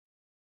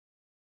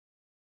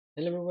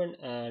Hello everyone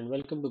and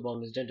welcome to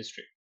Boundless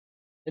Dentistry.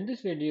 In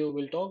this video,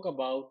 we'll talk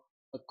about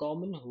a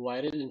common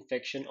viral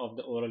infection of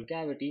the oral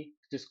cavity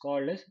which is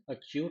called as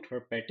acute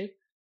herpetic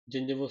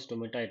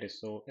gingivostomatitis.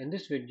 So in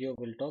this video,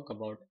 we'll talk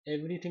about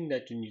everything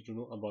that you need to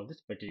know about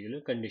this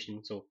particular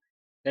condition. So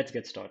let's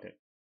get started.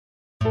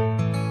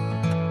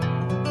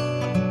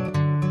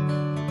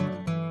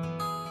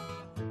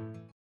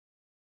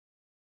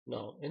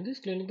 Now, in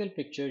this clinical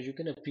picture, you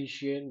can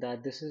appreciate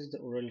that this is the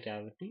oral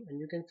cavity and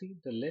you can see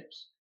the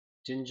lips,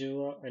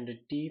 gingiva and the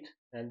teeth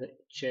and the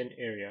chin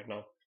area.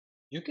 Now,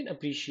 you can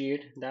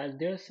appreciate that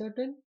there are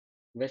certain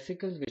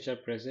vesicles which are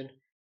present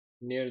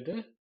near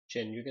the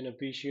chin. You can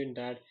appreciate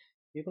that.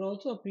 You can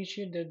also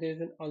appreciate that there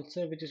is an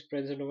ulcer which is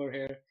present over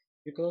here.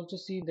 You can also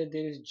see that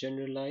there is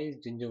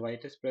generalized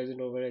gingivitis present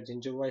over here.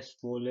 Gingiva is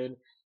swollen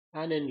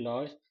and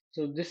enlarged.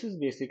 So this is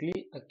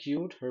basically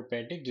acute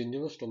herpetic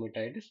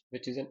gingivostomatitis,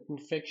 which is an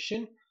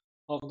infection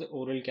of the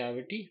oral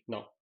cavity.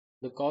 Now,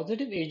 the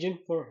causative agent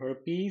for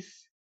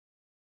herpes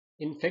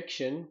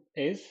infection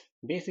is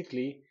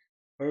basically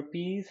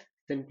herpes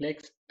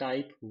simplex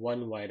type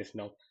 1 virus.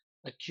 Now,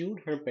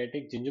 acute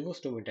herpetic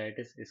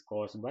gingivostomatitis is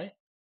caused by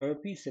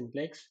herpes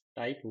simplex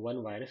type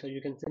 1 virus, or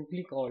you can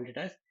simply call it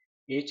as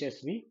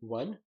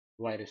HSV1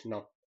 virus.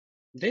 Now,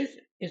 this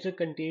is a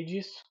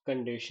contagious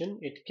condition.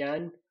 It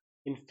can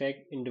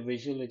infect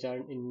individuals which are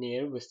in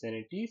near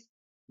vicinities.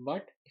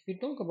 But if we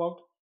talk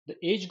about the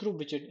age group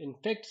which it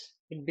infects,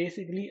 it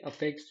basically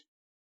affects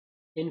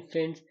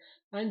infants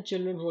and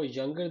children who are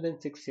younger than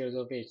 6 years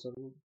of age. So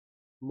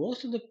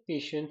most of the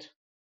patients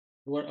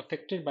who are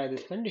affected by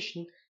this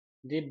condition,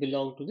 they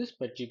belong to this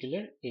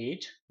particular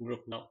age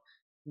group. Now,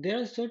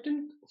 there are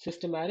certain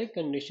systematic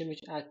conditions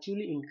which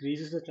actually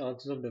increases the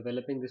chances of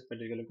developing this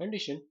particular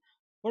condition.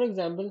 For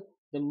example,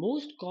 the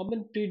most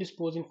common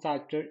predisposing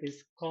factor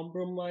is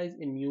compromised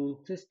immune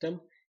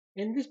system.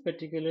 In this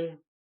particular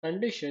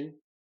condition,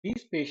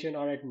 these patients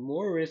are at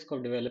more risk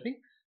of developing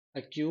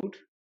acute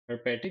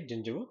herpetic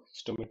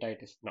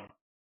gingivostomatitis. Now,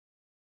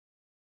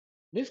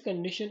 this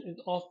condition is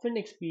often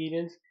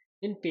experienced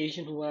in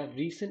patients who have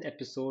recent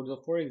episodes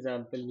of, for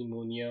example,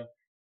 pneumonia,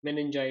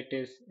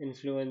 meningitis,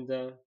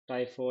 influenza,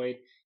 typhoid,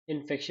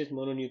 infectious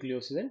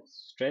mononucleosis, and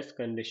stress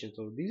conditions.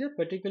 So these are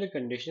particular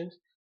conditions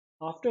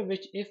after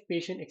which if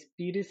patient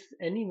experiences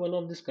any one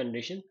of these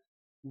conditions,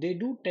 they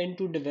do tend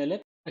to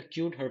develop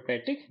acute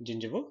herpetic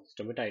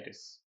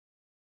gingivostomatitis.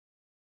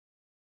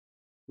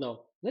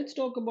 Now, let's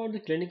talk about the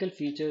clinical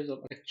features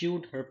of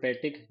acute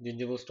herpetic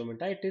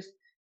gingivostomatitis.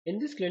 In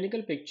this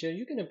clinical picture,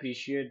 you can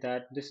appreciate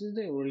that this is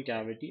the oral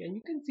cavity, and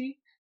you can see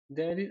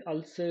there are these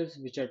ulcers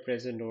which are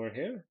present over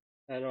here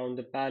around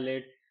the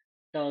palate,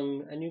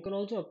 tongue, and you can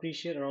also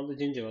appreciate around the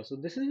gingiva. So,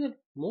 this is the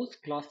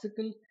most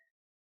classical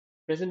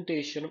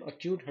presentation of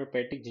acute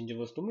herpetic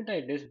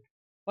gingivostomatitis.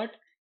 But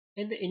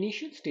in the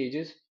initial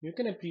stages, you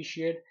can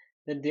appreciate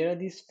that there are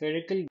these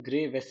spherical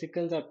gray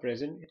vesicles are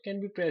present. It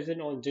can be present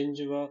on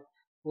gingiva,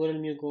 oral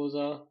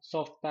mucosa,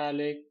 soft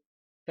palate,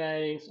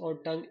 pharynx, or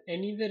tongue,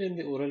 anywhere in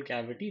the oral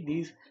cavity.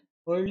 These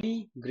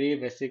early gray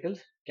vesicles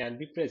can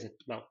be present.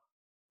 Now,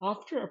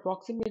 after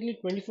approximately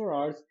 24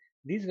 hours,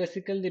 these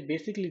vesicles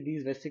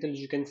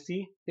you can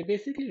see, they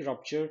basically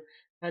rupture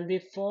and they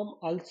form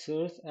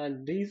ulcers,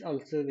 and these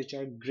ulcers which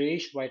are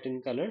grayish white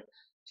in color.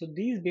 So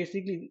these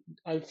basically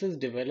ulcers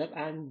develop,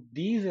 and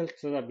these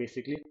ulcers are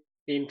basically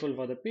painful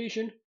for the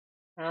patient.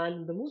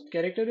 And the most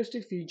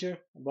characteristic feature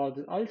about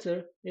the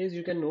ulcer is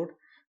you can note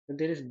that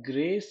there is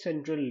gray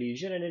central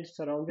lesion and it's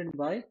surrounded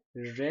by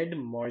red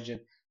margin.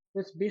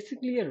 So it's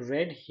basically a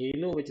red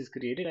halo which is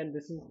created, and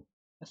this is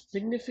a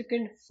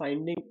significant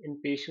finding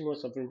in patients who are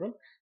suffering from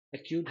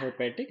acute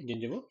herpetic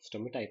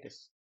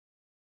gingivostomatitis.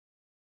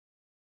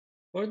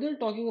 Further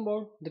talking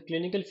about the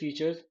clinical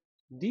features,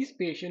 these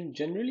patients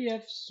generally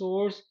have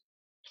sores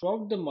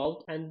throughout the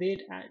mouth and they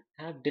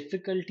have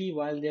difficulty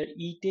while they are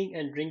eating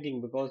and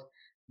drinking because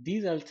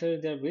these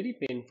ulcers they are very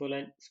painful,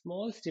 and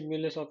small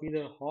stimulus of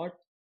either hot,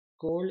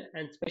 cold,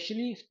 and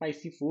especially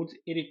spicy foods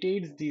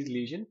irritates these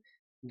lesions.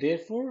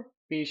 Therefore,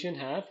 patients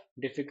have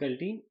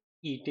difficulty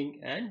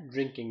eating and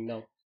drinking.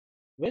 Now,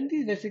 when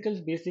these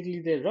vesicles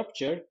basically they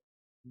rupture,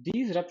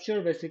 these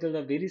ruptured vesicles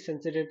are very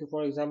sensitive to,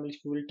 for example,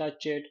 if you will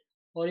touch it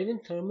or even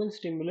thermal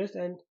stimulus,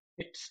 and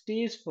it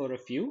stays for a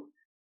few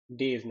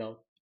days. Now,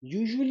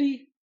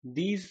 usually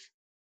these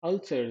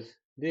ulcers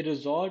they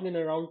resolve in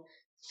around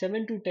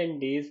 7 to 10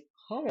 days.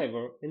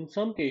 However, in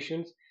some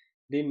patients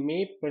they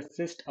may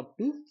persist up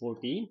to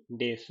 14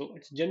 days. So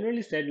it's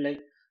generally said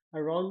like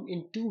around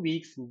in 2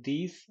 weeks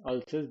these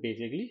ulcers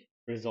basically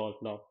resolve.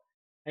 Now,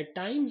 at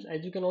times,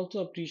 as you can also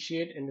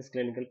appreciate in this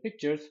clinical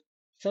pictures,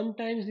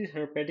 sometimes this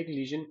herpetic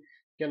lesion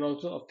can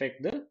also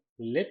affect the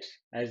lips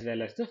as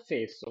well as the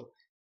face. So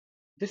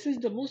this is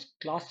the most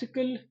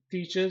classical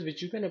features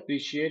which you can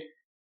appreciate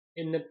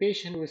in a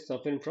patient who is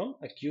suffering from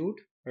acute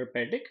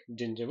herpetic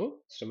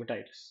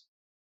gingivostomatitis.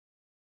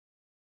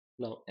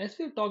 Now, as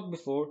we have talked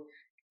before,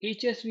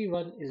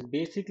 HSV1 is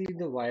basically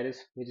the virus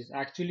which is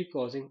actually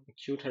causing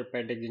acute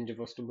herpetic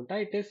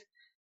gingivostomatitis,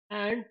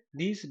 and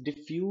these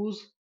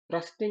diffuse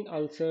crusting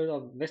ulcers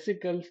or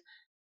vesicles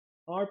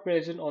are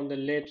present on the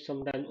lips,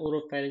 sometimes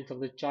oropharynx of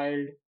the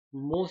child.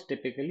 Most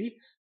typically,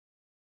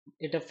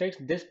 it affects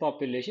this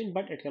population,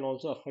 but it can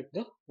also affect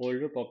the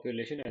older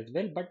population as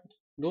well. But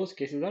those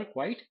cases are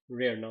quite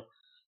rare now.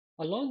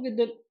 Along with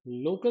the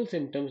local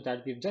symptoms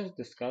that we've just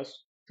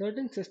discussed,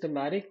 certain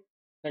systematic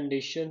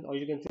conditions, or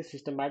you can say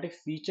systematic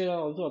features, are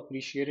also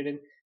appreciated in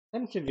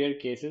some severe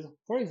cases.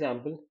 For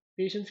example,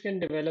 patients can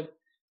develop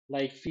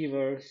like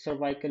fever,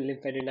 cervical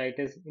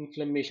lymphadenitis,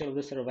 inflammation of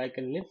the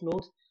cervical lymph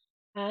nodes,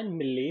 and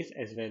malaise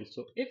as well.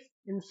 So, if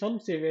in some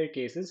severe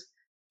cases,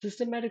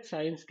 systematic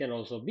signs can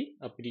also be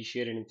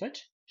appreciated in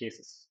such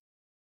cases.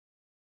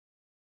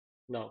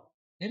 Now,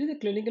 here is a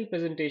clinical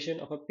presentation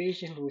of a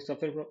patient who is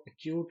suffering from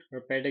acute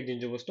herpetic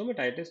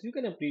gingivostomatitis. You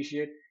can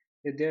appreciate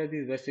that there are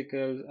these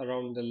vesicles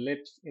around the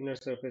lips, inner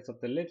surface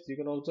of the lips. You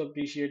can also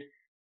appreciate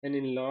an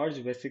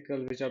enlarged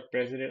vesicle which are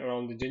present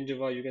around the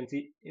gingiva. You can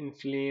see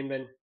inflamed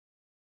and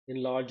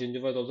enlarged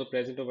gingiva is also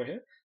present over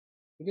here.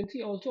 You can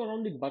see also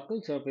around the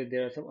buccal surface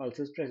there are some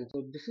ulcers present.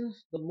 So this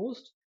is the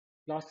most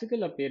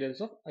classical appearance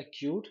of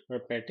acute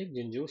herpetic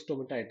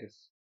gingivostomatitis.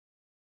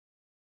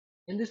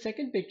 In the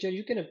second picture,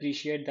 you can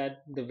appreciate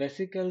that the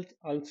vesicles,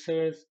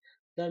 ulcers,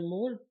 they are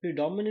more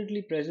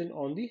predominantly present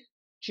on the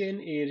chin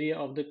area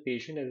of the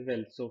patient as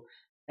well. So,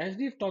 as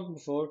we've talked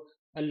before,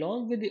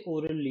 along with the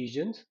oral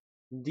lesions,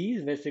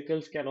 these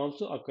vesicles can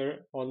also occur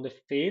on the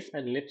face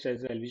and lips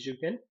as well, which you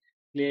can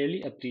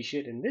clearly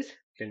appreciate in this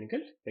clinical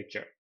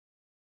picture.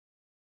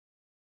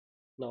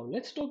 Now,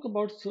 let's talk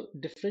about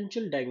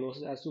differential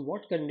diagnosis as to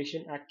what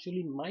condition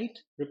actually might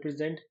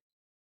represent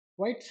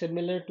quite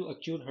similar to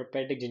acute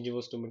herpetic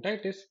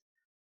gingivostomatitis.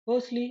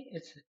 Firstly,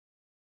 it's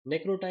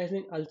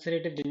necrotizing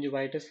ulcerative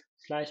gingivitis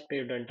slash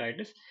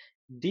periodontitis.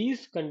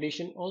 These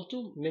conditions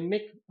also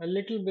mimic a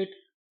little bit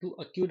to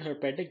acute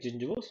herpetic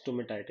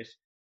gingivostomatitis.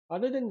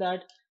 Other than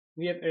that,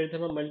 we have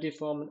erythema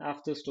multiforme and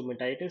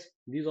aphthostomatitis.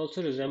 These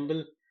also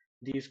resemble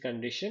these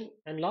conditions.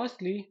 And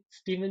lastly,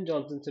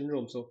 Stevens-Johnson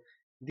syndrome. So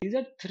these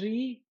are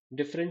three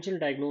differential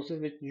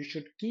diagnoses which you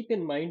should keep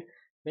in mind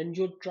when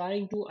you're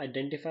trying to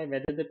identify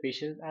whether the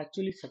patient is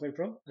actually suffering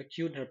from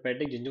acute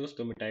herpetic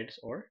gingivostomatitis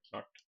or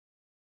not.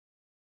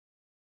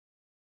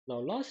 Now,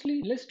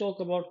 lastly, let's talk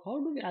about how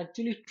do we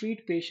actually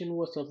treat patients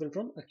who are suffering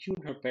from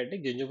acute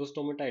herpetic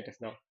gingivostomatitis.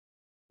 Now,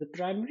 the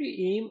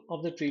primary aim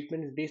of the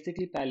treatment is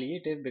basically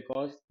palliative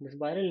because this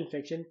viral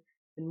infection,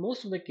 in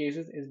most of the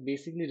cases, is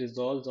basically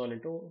resolves on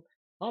its own.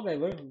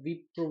 However,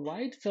 we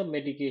provide some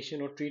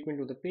medication or treatment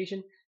to the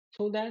patient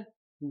so that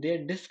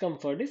their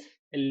discomfort is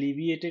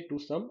alleviated to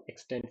some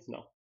extent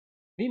now.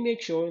 We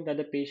make sure that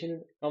the patient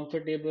is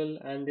comfortable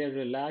and they are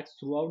relaxed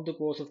throughout the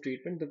course of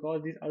treatment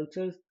because these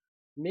ulcers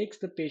makes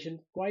the patient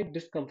quite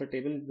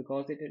discomfortable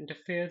because it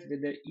interferes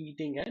with their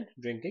eating and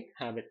drinking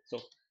habits. So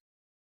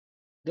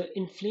the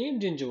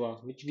inflamed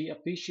gingiva, which we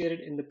appreciated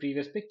in the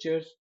previous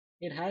pictures,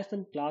 it has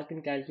some plaque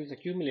and calculus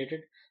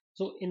accumulated.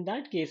 So in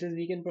that cases,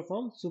 we can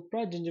perform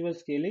supragingival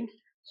scaling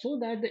so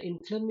that the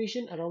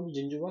inflammation around the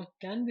gingiva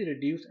can be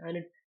reduced and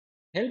it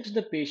helps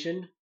the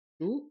patient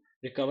to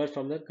recover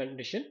from the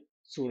condition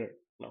sooner.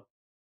 Now,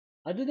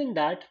 other than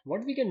that,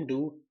 what we can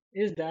do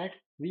is that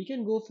we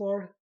can go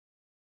for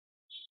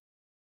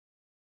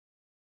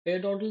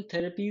periodontal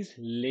therapies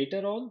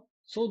later on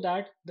so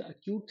that the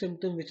acute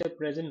symptoms which are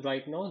present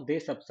right now they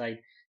subside.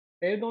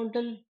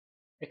 Periodontal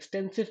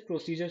extensive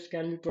procedures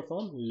can be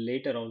performed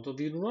later on. So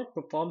we do not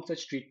perform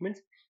such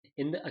treatments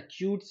in the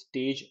acute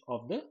stage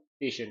of the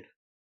patient.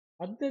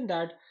 Other than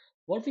that,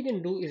 what we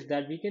can do is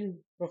that we can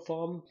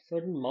perform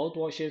certain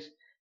mouthwashes,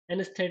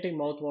 anesthetic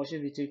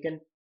mouthwashes, which we can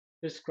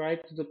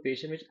prescribe to the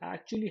patient, which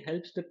actually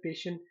helps the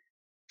patient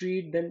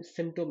treat them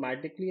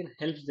symptomatically and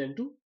helps them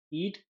to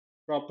eat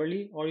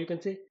properly, or you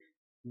can say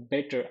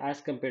better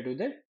as compared to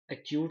their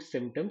acute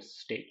symptoms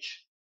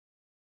stage.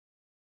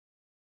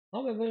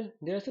 However,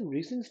 there are some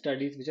recent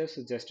studies which have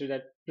suggested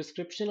that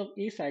prescription of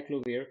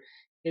acyclovir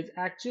is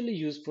actually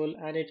useful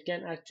and it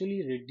can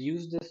actually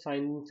reduce the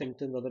signs and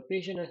symptoms of the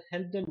patient and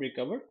help them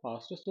recover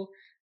faster. So,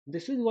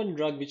 this is one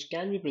drug which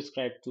can be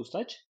prescribed to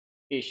such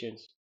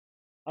patients.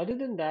 Other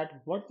than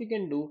that, what we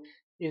can do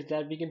is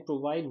that we can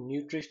provide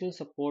nutritional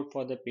support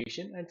for the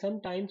patient, and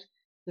sometimes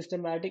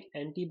systematic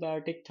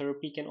antibiotic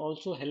therapy can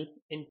also help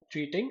in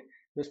treating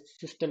the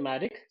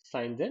systematic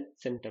signs and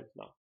symptoms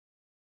now.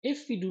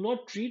 If we do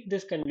not treat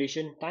this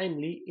condition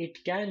timely,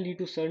 it can lead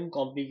to certain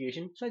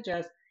complications such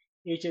as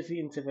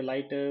HSC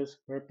encephalitis,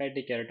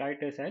 herpetic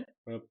keratitis, and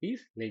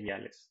herpes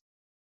labialis.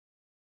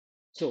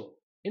 So,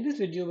 in this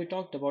video, we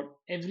talked about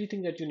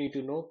everything that you need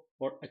to know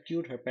for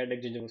acute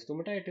herpetic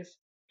gingivostomatitis,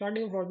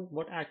 starting from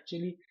what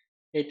actually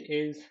it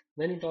is,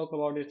 then we talk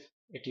about its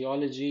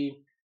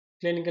etiology,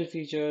 clinical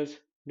features,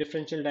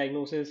 differential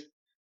diagnosis,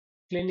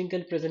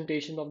 clinical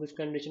presentation of this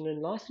condition,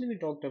 and lastly, we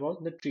talked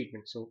about the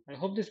treatment. So, I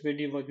hope this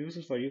video was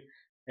useful for you,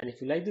 and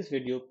if you like this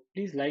video,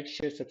 please like,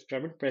 share,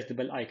 subscribe, and press the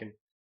bell icon.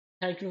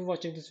 Thank you for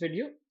watching this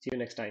video. See you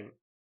next time.